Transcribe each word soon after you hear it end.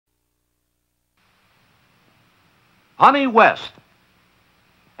Honey West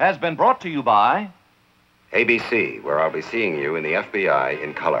has been brought to you by ABC, where I'll be seeing you in the FBI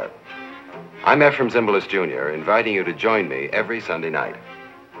in color. I'm Ephraim Zimbalist Jr., inviting you to join me every Sunday night.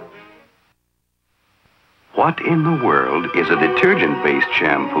 What in the world is a detergent-based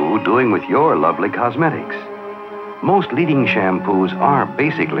shampoo doing with your lovely cosmetics? Most leading shampoos are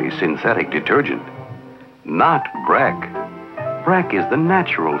basically synthetic detergent. Not Breck. Breck is the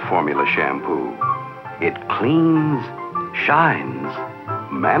natural formula shampoo. It cleans, shines,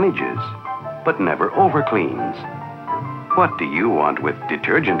 manages, but never over-cleans. What do you want with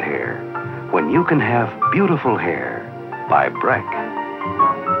detergent hair when you can have beautiful hair by Breck?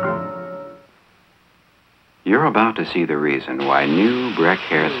 You're about to see the reason why new Breck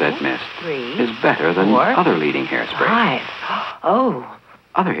Hair Set Mist is better than other leading hairsprays. 5. Oh.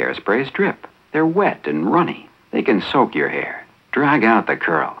 Other hairsprays drip. They're wet and runny. They can soak your hair, drag out the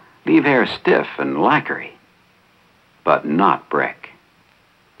curl, leave hair stiff and lacquery. But not Breck.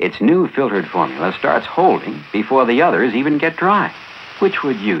 Its new filtered formula starts holding before the others even get dry. Which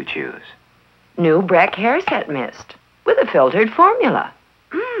would you choose? New Breck Hair Set Mist with a filtered formula.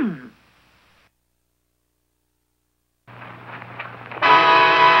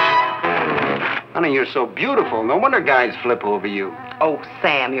 Honey, you're so beautiful. No wonder guys flip over you. Oh,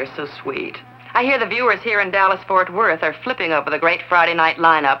 Sam, you're so sweet. I hear the viewers here in Dallas-Fort Worth are flipping over the great Friday night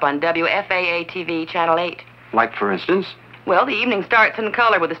lineup on WFAA-TV Channel 8. Like, for instance? Well, the evening starts in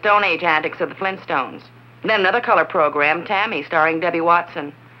color with the Stone Age antics of the Flintstones. Then another color program, Tammy, starring Debbie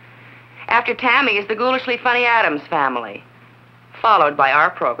Watson. After Tammy is the ghoulishly funny Addams Family, followed by our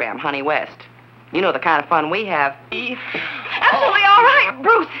program, Honey West. You know the kind of fun we have. Absolutely all right,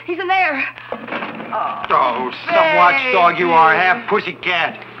 Bruce. He's in there. Oh, some watchdog you are. Half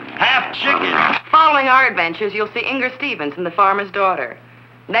pussycat, half chicken. Following our adventures, you'll see Inger Stevens in The Farmer's Daughter.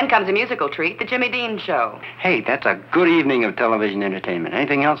 Then comes a musical treat, The Jimmy Dean Show. Hey, that's a good evening of television entertainment.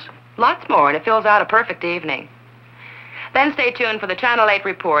 Anything else? Lots more, and it fills out a perfect evening. Then stay tuned for the Channel 8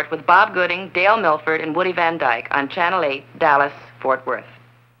 report with Bob Gooding, Dale Milford, and Woody Van Dyke on Channel 8, Dallas, Fort Worth.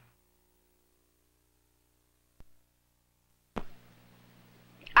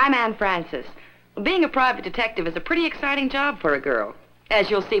 I'm Anne Francis. Being a private detective is a pretty exciting job for a girl, as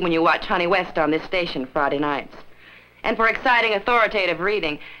you'll see when you watch Honey West on this station Friday nights. And for exciting, authoritative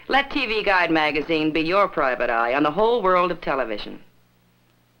reading, let TV Guide magazine be your private eye on the whole world of television.